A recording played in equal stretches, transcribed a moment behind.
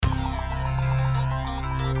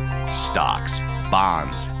Stocks,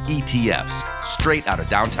 bonds, ETFs, straight out of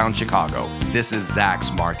downtown Chicago. This is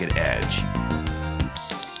Zacks Market Edge.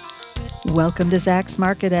 Welcome to Zacks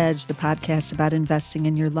Market Edge, the podcast about investing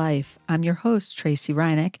in your life. I'm your host, Tracy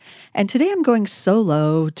Reineck, and today I'm going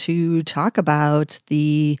solo to talk about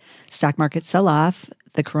the stock market sell-off,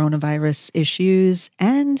 the coronavirus issues,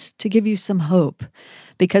 and to give you some hope.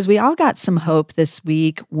 Because we all got some hope this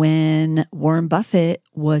week when Warren Buffett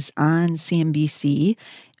was on CNBC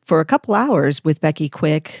for a couple hours with Becky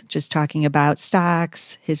Quick, just talking about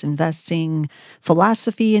stocks, his investing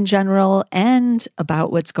philosophy in general, and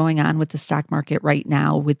about what's going on with the stock market right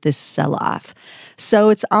now with this sell-off. So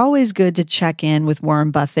it's always good to check in with Warren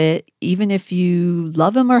Buffett. Even if you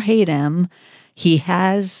love him or hate him, he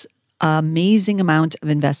has amazing amount of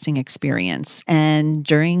investing experience. And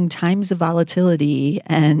during times of volatility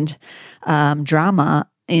and drama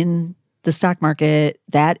in the stock market,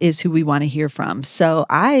 that is who we want to hear from. So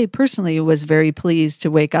I personally was very pleased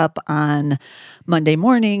to wake up on Monday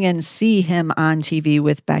morning and see him on TV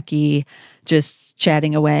with Becky, just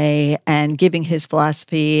chatting away and giving his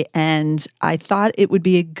philosophy. And I thought it would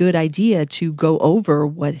be a good idea to go over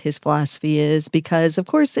what his philosophy is because, of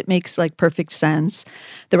course, it makes like perfect sense.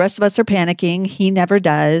 The rest of us are panicking. He never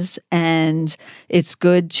does. And it's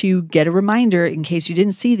good to get a reminder in case you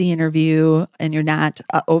didn't see the interview and you're not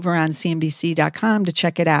over on CNBC.com to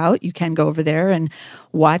check it out. You can go over there and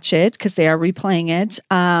watch it because they are replaying it.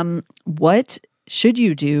 What should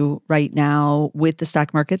you do right now with the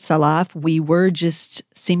stock market sell-off? We were just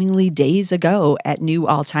seemingly days ago at new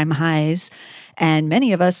all-time highs, and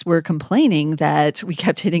many of us were complaining that we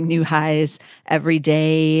kept hitting new highs every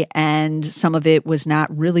day, and some of it was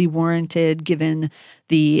not really warranted given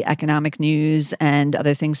the economic news and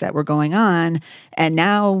other things that were going on. And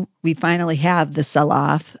now we finally have the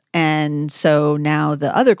sell-off. And so now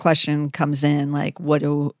the other question comes in, like, what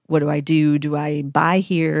do I do? Do I buy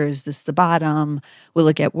here? Is this the bottom? Will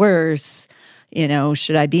it get worse?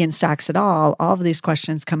 Should I be in stocks at all? All of these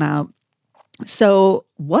questions come out. So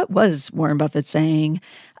what was Warren Buffett saying?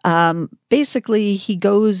 Basically, he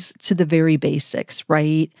goes to the very basics,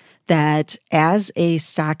 right? That as a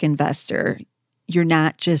stock investor, you're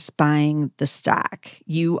not just buying the stock.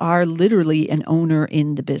 You are literally an owner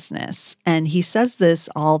in the business. And he says this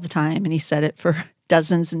all the time, and he said it for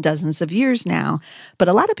dozens and dozens of years now. But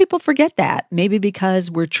a lot of people forget that, maybe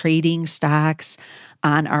because we're trading stocks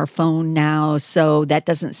on our phone now. So that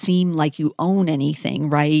doesn't seem like you own anything,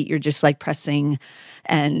 right? You're just like pressing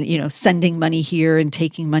and, sending money here and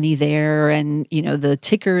taking money there. And, the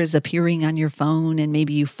ticker is appearing on your phone and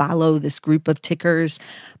maybe you follow this group of tickers,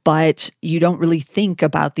 but you don't really think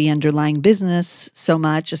about the underlying business so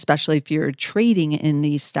much, especially if you're trading in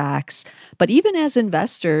these stocks. But even as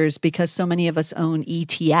investors, because so many of us own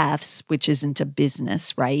ETFs, which isn't a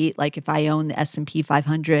business, right? Like if I own the S&P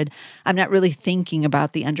 500, I'm not really thinking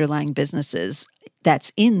about the underlying businesses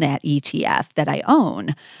that's in that ETF that I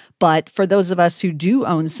own. But for those of us who do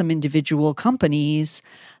own some individual companies,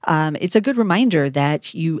 it's a good reminder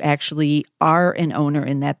that you actually are an owner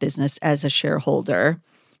in that business as a shareholder.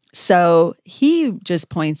 So he just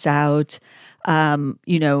points out,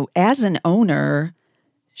 as an owner,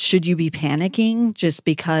 should you be panicking just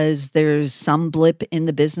because there's some blip in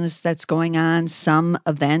the business that's going on, some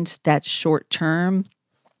event that's short term?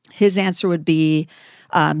 His answer would be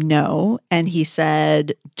no. And he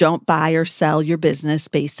said, don't buy or sell your business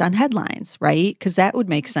based on headlines, right? Because that would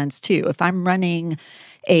make sense too. If I'm running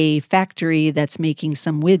a factory that's making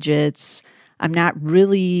some widgets, I'm not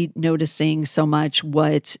really noticing so much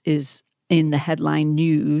what is in the headline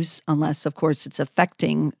news, unless, of course, it's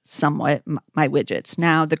affecting somewhat my widgets.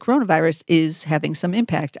 Now, the coronavirus is having some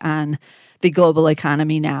impact on the global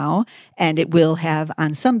economy now, and it will have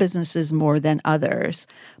on some businesses more than others.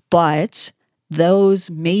 But those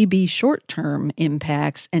may be short-term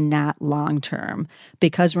impacts and not long-term.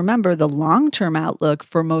 Because remember, the long-term outlook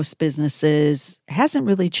for most businesses hasn't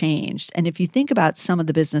really changed. And if you think about some of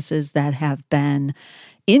the businesses that have been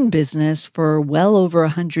in business for well over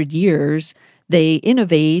 100 years, they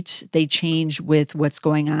innovate, they change with what's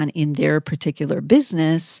going on in their particular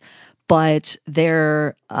business, but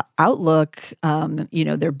their outlook,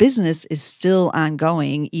 their business is still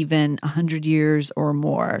ongoing, even 100 years or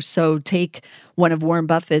more. So take one of Warren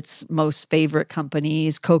Buffett's most favorite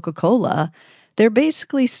companies, Coca-Cola. They're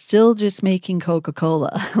basically still just making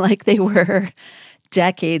Coca-Cola like they were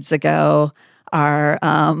decades ago. Our,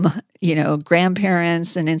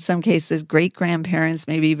 grandparents and in some cases great-grandparents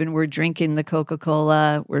maybe even were drinking the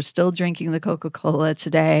Coca-Cola. We're still drinking the Coca-Cola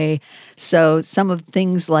today. So some of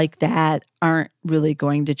things like that aren't really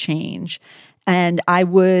going to change. And I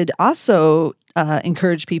would also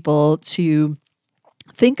encourage people to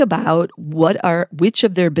think about which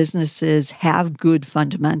of their businesses have good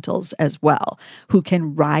fundamentals as well, who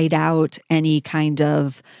can ride out any kind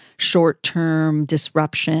of short-term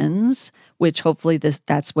disruptions, which hopefully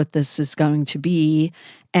that's what this is going to be.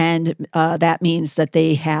 And that means that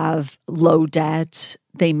they have low debt.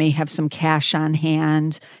 They may have some cash on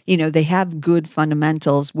hand. They have good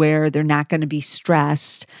fundamentals where they're not going to be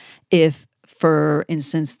stressed if, for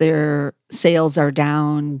instance, their sales are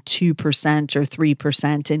down 2% or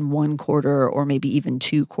 3% in one quarter or maybe even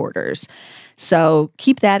 2 quarters. So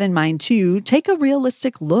keep that in mind too. Take a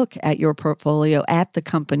realistic look at your portfolio, at the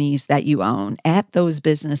companies that you own, at those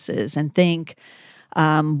businesses, and think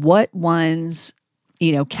what ones,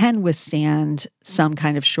 can withstand some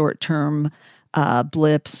kind of short-term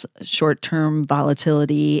blips, short-term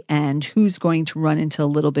volatility, and who's going to run into a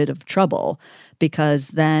little bit of trouble, because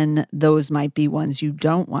then those might be ones you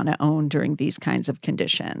don't want to own during these kinds of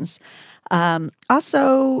conditions.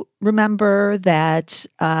 Also, remember that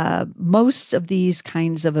most of these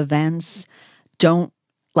kinds of events don't,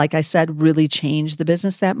 like I said, really change the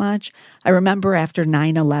business that much. I remember after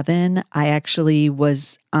 9/11, I actually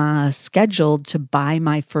was scheduled to buy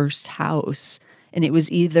my first house. And it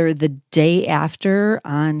was either the day after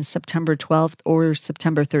on September 12th or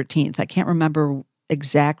September 13th. I can't remember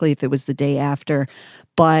exactly if it was the day after,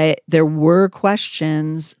 but there were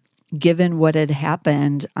questions, given what had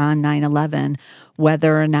happened on 9/11,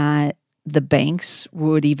 whether or not the banks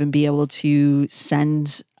would even be able to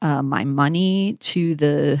send my money to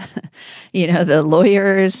the, the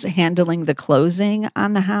lawyers handling the closing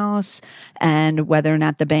on the house, and whether or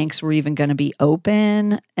not the banks were even going to be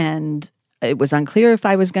open. And it was unclear if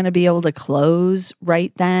I was going to be able to close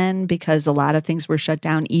right then, because a lot of things were shut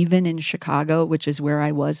down, even in Chicago, which is where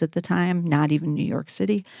I was at the time, not even New York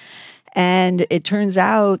City. And it turns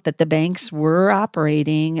out that the banks were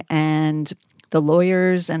operating, and the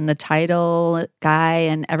lawyers and the title guy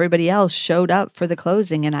and everybody else showed up for the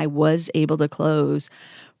closing, and I was able to close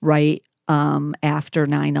right after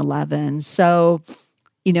 9/11. So,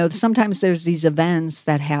 sometimes there's these events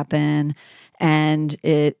that happen, and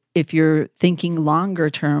if you're thinking longer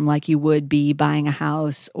term, like you would be buying a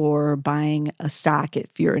house or buying a stock,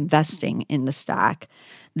 if you're investing in the stock,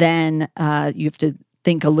 then you have to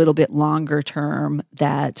think a little bit longer term,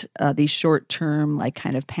 that these short term, like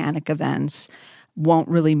kind of panic events won't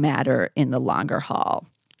really matter in the longer haul.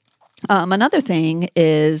 Another thing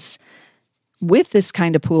is, with this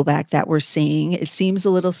kind of pullback that we're seeing, it seems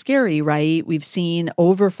a little scary, right? We've seen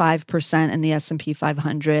over 5% in the S&P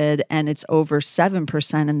 500, and it's over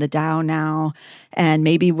 7% in the Dow now. And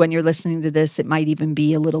maybe when you're listening to this, it might even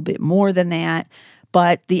be a little bit more than that.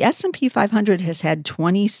 But the S&P 500 has had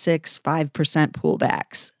 26 5%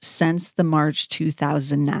 pullbacks since the March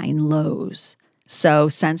 2009 lows. So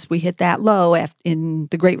since we hit that low in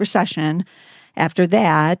the Great Recession, after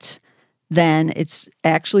that, then it's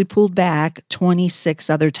actually pulled back 26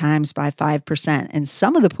 other times by 5%. And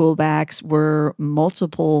some of the pullbacks were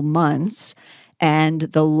multiple months, and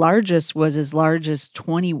the largest was as large as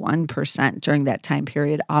 21% during that time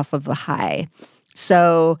period off of a high.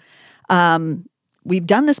 So we've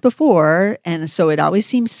done this before, and so it always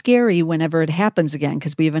seems scary whenever it happens again,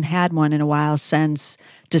 because we haven't had one in a while since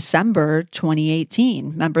December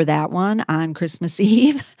 2018. Remember that one on Christmas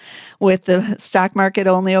Eve with the stock market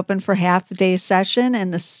only open for half a day session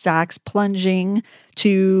and the stocks plunging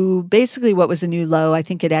to basically what was a new low. I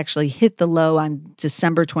think it actually hit the low on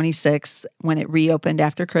December 26th when it reopened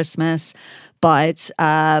after Christmas. But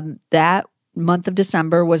that month of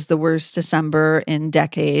December was the worst December in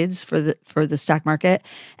decades for the stock market,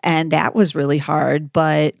 and that was really hard.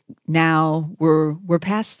 But now we're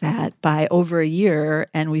past that by over a year,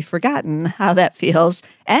 and we've forgotten how that feels,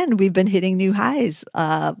 and we've been hitting new highs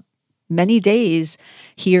many days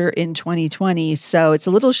here in 2020. So it's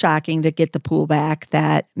a little shocking to get the pullback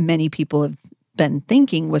that many people have been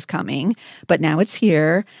thinking was coming, but now it's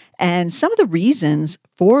here. And some of the reasons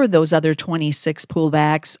for those other 26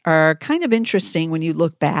 pullbacks are kind of interesting when you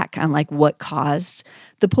look back on like what caused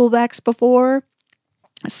the pullbacks before.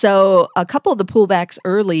 So a couple of the pullbacks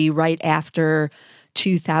early, right after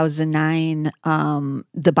 2009,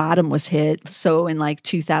 the bottom was hit. So in like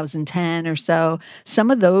 2010 or so, some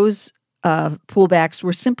of those pullbacks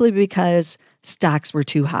were simply because stocks were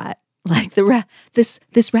too hot. Like this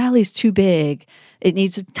rally's too big. it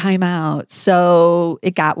needs a timeout. So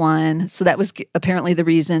it got one. So that was apparently the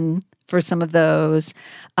reason for some of those.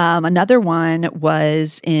 Another one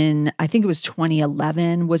was I think it was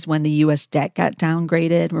 2011 was when the U.S. debt got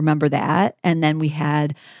downgraded. Remember that? And then we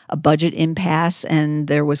had a budget impasse and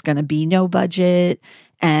there was going to be no budget.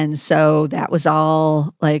 And so that was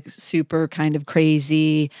all like super kind of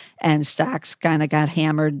crazy, and stocks kind of got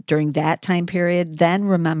hammered during that time period. Then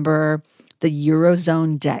remember the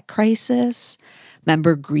Eurozone debt crisis.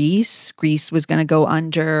 Remember Greece? Greece was going to go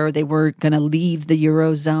under. They were going to leave the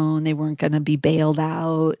Eurozone. They weren't going to be bailed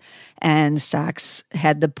out. And stocks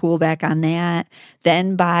had the pullback on that.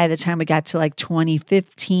 Then by the time we got to like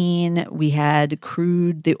 2015, we had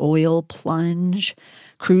the oil plunge,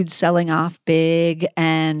 crude selling off big,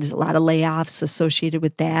 and a lot of layoffs associated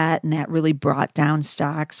with that. And that really brought down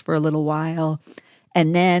stocks for a little while.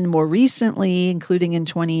 And then more recently, including in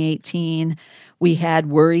 2018, we had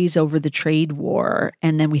worries over the trade war,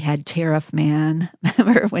 and then we had Tariff Man.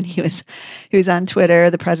 Remember when he was on Twitter,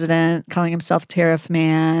 the president calling himself Tariff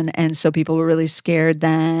Man, and so people were really scared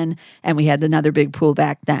then, and we had another big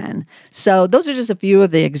pullback then. So those are just a few of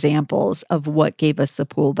the examples of what gave us the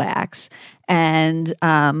pullbacks, and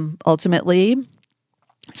ultimately,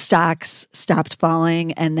 stocks stopped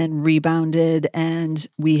falling and then rebounded, and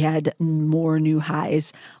we had more new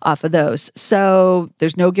highs off of those. So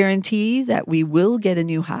there's no guarantee that we will get a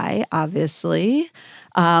new high, obviously,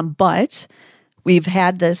 but we've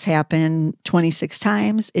had this happen 26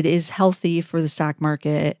 times. It is healthy for the stock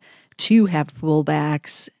market to have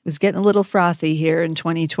pullbacks. It was getting a little frothy here in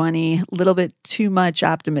 2020, a little bit too much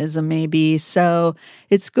optimism maybe. So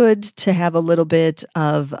it's good to have a little bit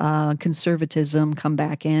of conservatism come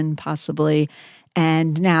back in possibly.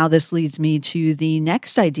 And now this leads me to the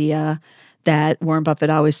next idea that Warren Buffett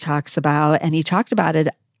always talks about, and he talked about it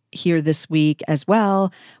here this week as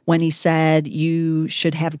well when he said you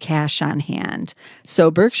should have cash on hand. So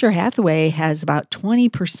Berkshire Hathaway has about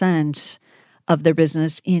 20% of their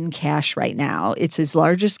business in cash right now. It's his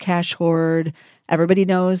largest cash hoard. Everybody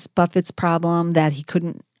knows Buffett's problem that he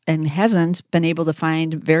couldn't and hasn't been able to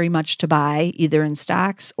find very much to buy, either in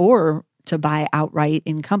stocks or to buy outright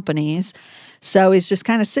in companies. So he's just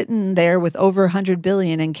kind of sitting there with over $100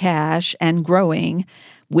 billion in cash and growing,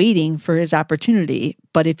 waiting for his opportunity.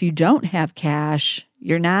 But if you don't have cash,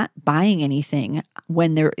 you're not buying anything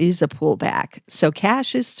when there is a pullback. So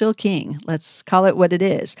cash is still king. Let's call it what it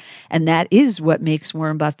is. And that is what makes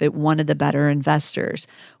Warren Buffett one of the better investors.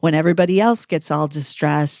 When everybody else gets all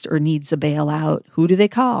distressed or needs a bailout, who do they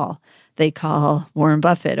call? They call Warren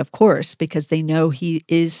Buffett, of course, because they know he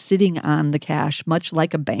is sitting on the cash, much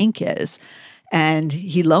like a bank is. And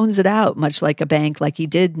he loans it out much like a bank, like he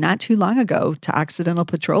did not too long ago to Occidental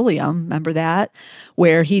Petroleum. Remember that?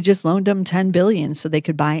 Where he just loaned them $10 billion so they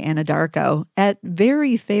could buy Anadarko at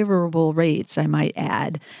very favorable rates, I might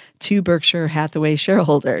add, to Berkshire Hathaway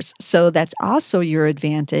shareholders. So that's also your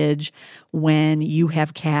advantage when you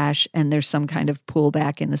have cash and there's some kind of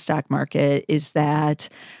pullback in the stock market, is that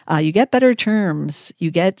you get better terms.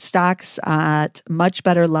 You get stocks at much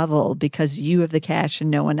better level because you have the cash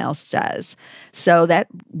and no one else does. So that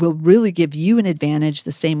will really give you an advantage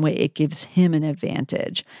the same way it gives him an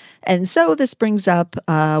advantage. And so this brings up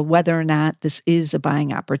whether or not this is a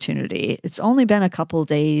buying opportunity. It's only been a couple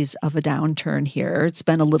days of a downturn here. It's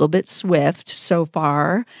been a little bit swift so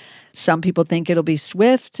far. Some people think it'll be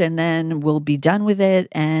swift and then we'll be done with it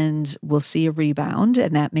and we'll see a rebound,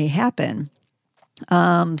 and that may happen.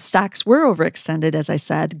 Stocks were overextended, as I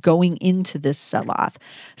said, going into this sell-off.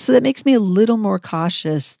 So that makes me a little more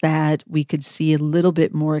cautious that we could see a little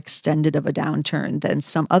bit more extended of a downturn than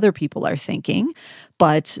some other people are thinking.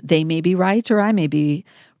 But they may be right or I may be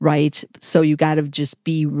right. So you got to just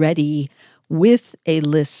be ready with a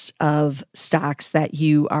list of stocks that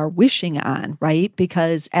you are wishing on, right?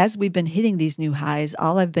 Because as we've been hitting these new highs,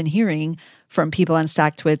 all I've been hearing from people on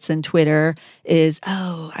StockTwits and Twitter is,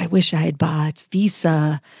 oh, I wish I had bought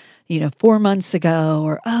Visa, 4 months ago,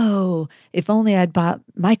 or, oh, if only I'd bought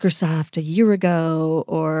Microsoft a year ago,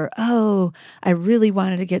 or, oh, I really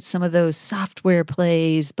wanted to get some of those software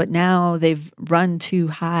plays, but now they've run too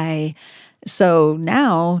high. So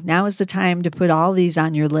now is the time to put all these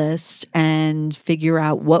on your list and figure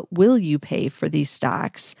out what will you pay for these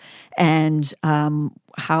stocks and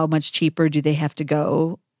how much cheaper do they have to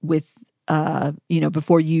go with,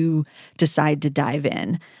 before you decide to dive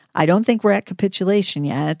in. I don't think we're at capitulation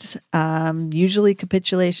yet. Usually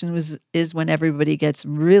capitulation is when everybody gets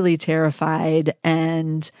really terrified,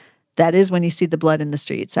 and that is when you see the blood in the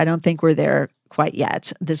streets. I don't think we're there quite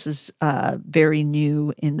yet. This is very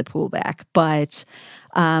new in the pullback. But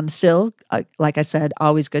Still, like I said,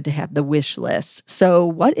 always good to have the wish list. So,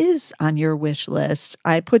 what is on your wish list?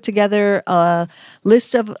 I put together a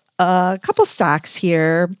list of a couple stocks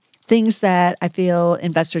here, things that I feel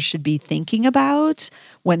investors should be thinking about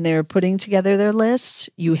when they're putting together their list.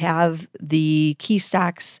 You have the key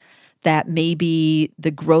stocks that may be the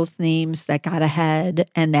growth names that got ahead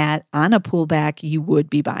and that on a pullback you would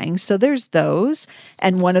be buying. So there's those.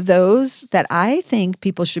 And one of those that I think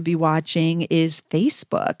people should be watching is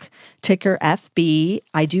Facebook, ticker FB.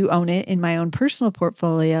 I do own it in my own personal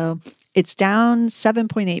portfolio. It's down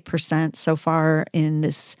 7.8% so far in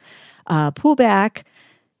this pullback.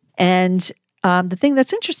 And the thing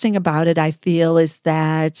that's interesting about it, I feel, is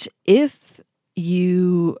that if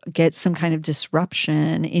you get some kind of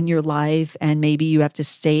disruption in your life and maybe you have to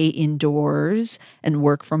stay indoors and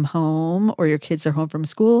work from home, or your kids are home from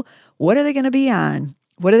school, what are they going to be on?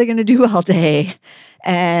 What are they going to do all day?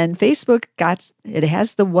 And Facebook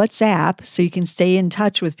has the WhatsApp, so you can stay in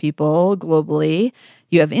touch with people globally.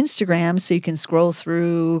 You have Instagram, so you can scroll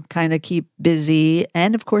through, kind of keep busy.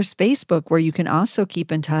 And of course, Facebook, where you can also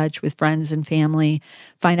keep in touch with friends and family,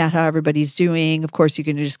 find out how everybody's doing. Of course, you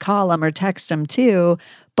can just call them or text them too,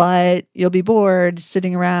 but you'll be bored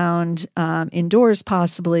sitting around indoors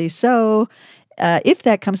possibly. So if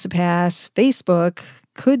that comes to pass, Facebook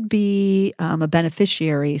could be a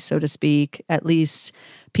beneficiary, so to speak. At least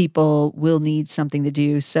people will need something to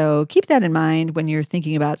do. So keep that in mind when you're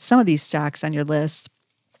thinking about some of these stocks on your list.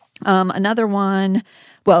 Another one,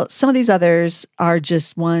 well, some of these others are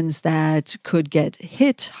just ones that could get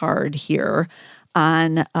hit hard here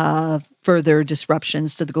on further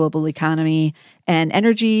disruptions to the global economy. And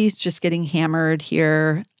energy is just getting hammered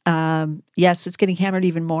here. Yes, it's getting hammered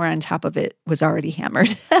even more on top of it was already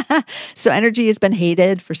hammered. So energy has been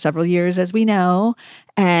hated for several years, as we know,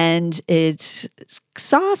 and it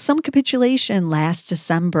saw some capitulation last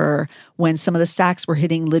December when some of the stocks were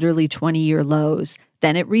hitting literally 20-year lows.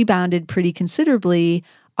 Then it rebounded pretty considerably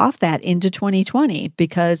off that into 2020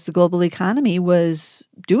 because the global economy was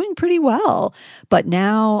doing pretty well. But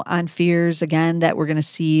now on fears, again, that we're going to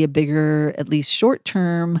see a bigger, at least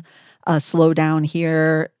short-term slowdown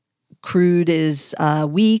here. Crude is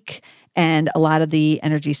weak, and a lot of the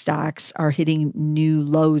energy stocks are hitting new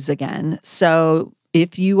lows again. So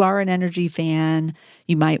if you are an energy fan,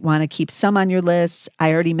 you might want to keep some on your list.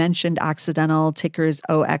 I already mentioned Occidental, tickers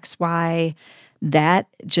OXY. That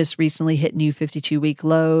just recently hit new 52-week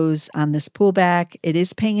lows on this pullback. It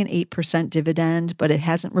is paying an 8% dividend, but it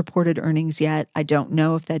hasn't reported earnings yet. I don't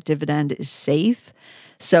know if that dividend is safe.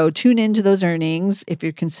 So tune into those earnings if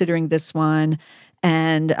you're considering this one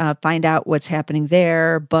and find out what's happening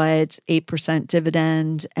there. But 8%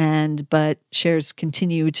 dividend, but shares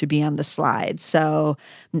continue to be on the slide. So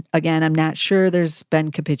again, I'm not sure there's been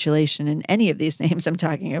capitulation in any of these names I'm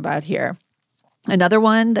talking about here. Another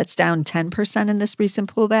one that's down 10% in this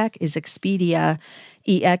recent pullback is Expedia,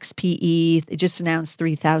 EXPE. They just announced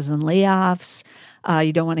 3,000 layoffs.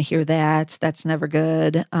 You don't want to hear that. That's never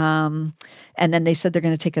good. And then they said they're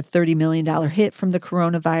going to take a $30 million hit from the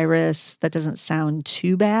coronavirus. That doesn't sound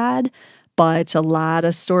too bad, but a lot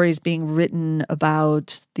of stories being written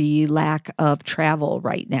about the lack of travel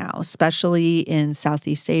right now, especially in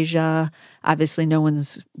Southeast Asia. Obviously, no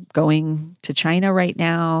one's going to China right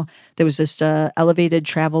now. There was just a elevated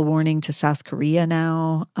travel warning to South Korea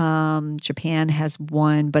now. Japan has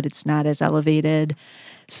one, but it's not as elevated.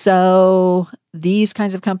 So these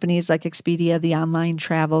kinds of companies like Expedia, the online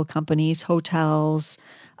travel companies, hotels,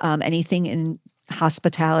 anything in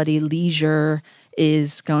hospitality, leisure,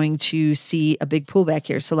 is going to see a big pullback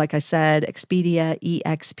here. So like I said, Expedia,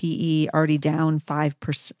 EXPE already down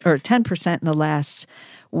 5% or 10% in the last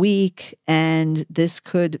week, and this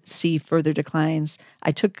could see further declines.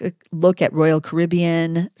 I took a look at Royal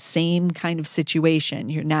Caribbean, same kind of situation.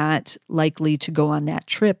 You're not likely to go on that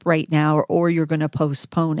trip right now, or you're going to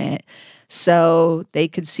postpone it. So they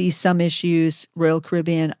could see some issues. Royal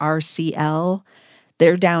Caribbean, RCL,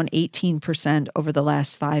 they're down 18% over the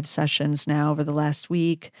last 5 sessions now, over the last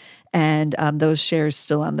week, and those shares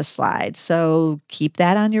still on the slide. So keep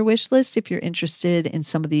that on your wish list if you're interested in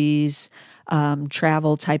some of these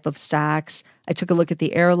travel type of stocks. I took a look at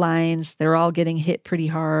the airlines. They're all getting hit pretty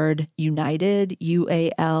hard. United,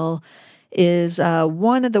 UAL, is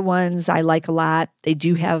one of the ones I like a lot. They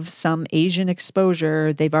do have some Asian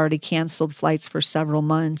exposure. They've already canceled flights for several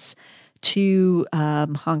months to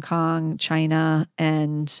Hong Kong, China,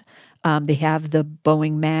 and they have the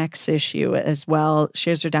Boeing MAX issue as well.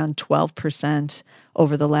 Shares are down 12%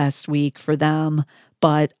 over the last week for them.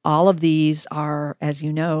 But all of these are, as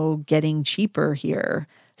you know, getting cheaper here.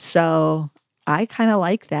 So I kind of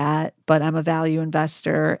like that, but I'm a value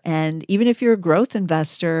investor. And even if you're a growth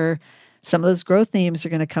investor, some of those growth names are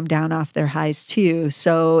going to come down off their highs too.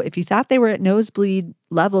 So if you thought they were at nosebleed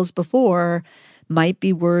levels before, might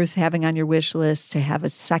be worth having on your wish list to have a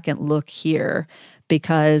second look here,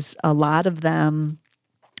 because a lot of them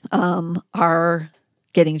are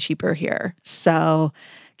getting cheaper here. So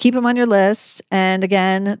keep them on your list. And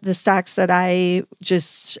again, the stocks that I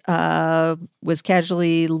just was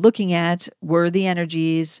casually looking at were the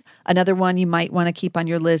energies. Another one you might want to keep on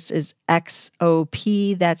your list is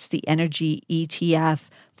XOP. That's the energy ETF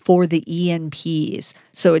for the E&Ps.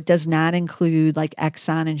 So it does not include like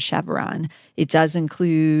Exxon and Chevron. It does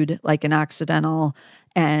include like an Occidental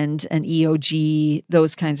and an EOG,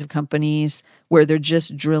 those kinds of companies where they're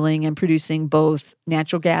just drilling and producing both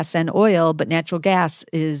natural gas and oil, but natural gas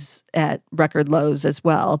is at record lows as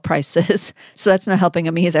well, prices. So that's not helping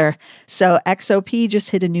them either. So XOP just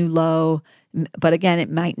hit a new low. But again,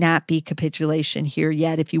 it might not be capitulation here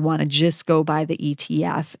yet if you want to just go by the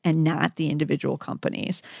ETF and not the individual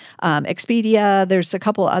companies. Expedia, there's a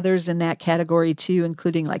couple others in that category too,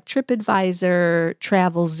 including like TripAdvisor,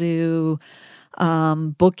 TravelZoo,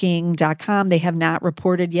 Booking.com. They have not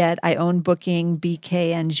reported yet. I own Booking,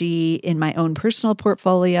 BKNG in my own personal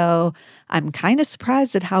portfolio. I'm kind of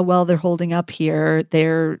surprised at how well they're holding up here.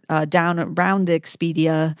 They're down around the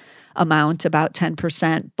Expedia amount, about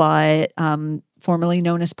 10%, but formerly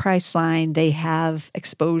known as Priceline, they have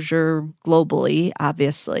exposure globally,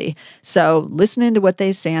 obviously. So listening to what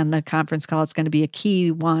they say on the conference call, it's going to be a key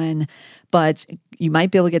one, but you might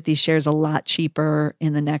be able to get these shares a lot cheaper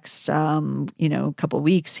in the next, couple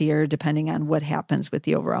weeks here, depending on what happens with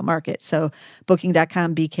the overall market. So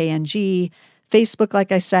Booking.com, BKNG, Facebook,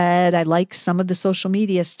 like I said, I like some of the social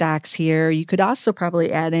media stocks here. You could also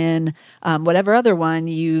probably add in whatever other one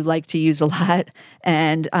you like to use a lot,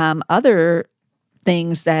 and other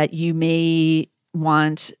things that you may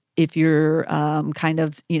want if you're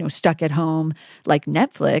stuck at home, like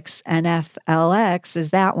Netflix. NFLX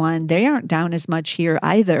is that one. They aren't down as much here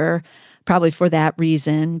either, probably for that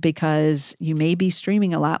reason, because you may be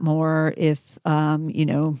streaming a lot more if,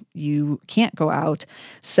 you can't go out.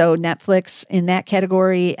 So Netflix in that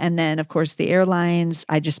category. And then, of course, the airlines.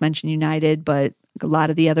 I just mentioned United, but a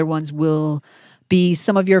lot of the other ones will be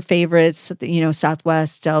some of your favorites,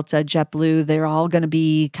 Southwest, Delta, JetBlue. They're all going to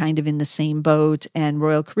be kind of in the same boat. And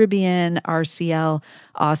Royal Caribbean, RCL,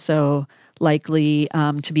 also likely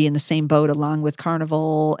to be in the same boat along with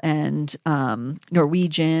Carnival and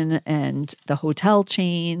Norwegian and the hotel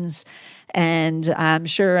chains. And I'm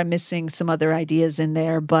sure I'm missing some other ideas in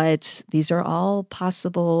there, but these are all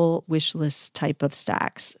possible wish list type of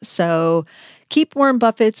stocks. So keep Warren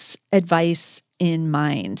Buffett's advice in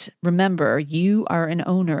mind. Remember, you are an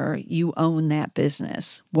owner. You own that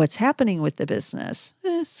business. What's happening with the business?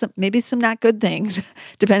 Maybe some not good things,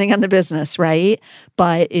 depending on the business, right?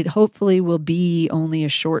 But it hopefully will be only a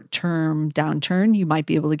short-term downturn. You might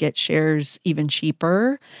be able to get shares even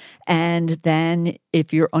cheaper. And then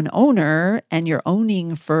if you're an owner and you're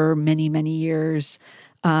owning for many, many years,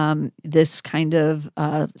 this kind of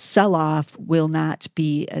sell-off will not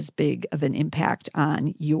be as big of an impact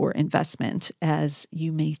on your investment as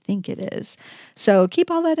you may think it is. So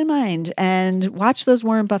keep all that in mind and watch those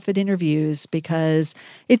Warren Buffett interviews, because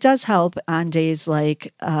it does help on days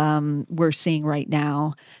like we're seeing right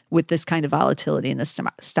now with this kind of volatility in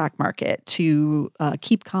the stock market to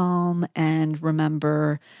keep calm and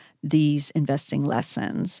remember these investing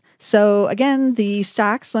lessons. So again, the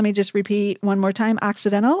stocks, let me just repeat one more time: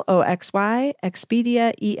 Occidental, OXY,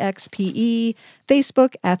 Expedia, EXPE,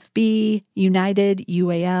 Facebook, FB, United,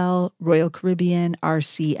 UAL, Royal Caribbean,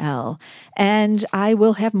 RCL. And I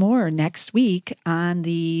will have more next week on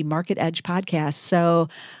the Market Edge podcast. So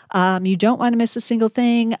you don't want to miss a single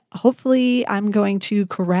thing. Hopefully I'm going to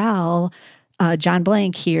corral John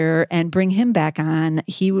Blank here and bring him back on.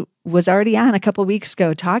 He was already on a couple of weeks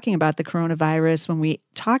ago talking about the coronavirus when we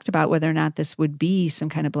talked about whether or not this would be some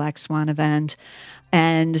kind of black swan event.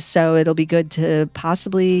 And so it'll be good to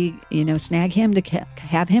possibly, snag him to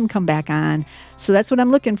have him come back on. So that's what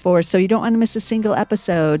I'm looking for. So you don't want to miss a single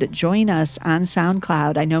episode. Join us on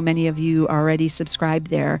SoundCloud. I know many of you already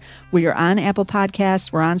subscribed there. We are on Apple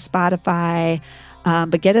Podcasts. We're on Spotify.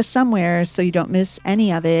 But get us somewhere so you don't miss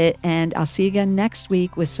any of it. And I'll see you again next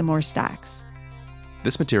week with some more stocks.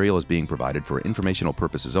 This material is being provided for informational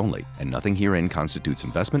purposes only, and nothing herein constitutes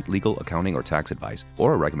investment, legal, accounting, or tax advice,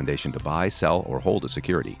 or a recommendation to buy, sell, or hold a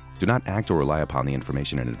security. Do not act or rely upon the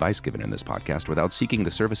information and advice given in this podcast without seeking the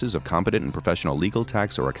services of competent and professional legal,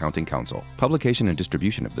 tax, or accounting counsel. Publication and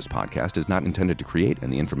distribution of this podcast is not intended to create,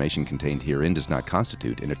 and the information contained herein does not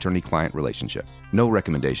constitute an attorney-client relationship. No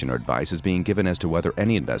recommendation or advice is being given as to whether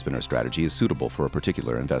any investment or strategy is suitable for a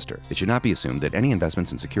particular investor. It should not be assumed that any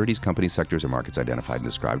investments in securities, companies, sectors, or markets identified and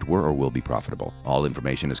described were or will be profitable. All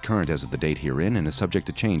information is current as of the date herein and is subject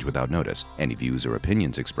to change without notice. Any views or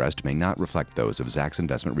opinions expressed may not reflect those of Zacks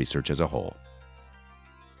Investment Research as a whole.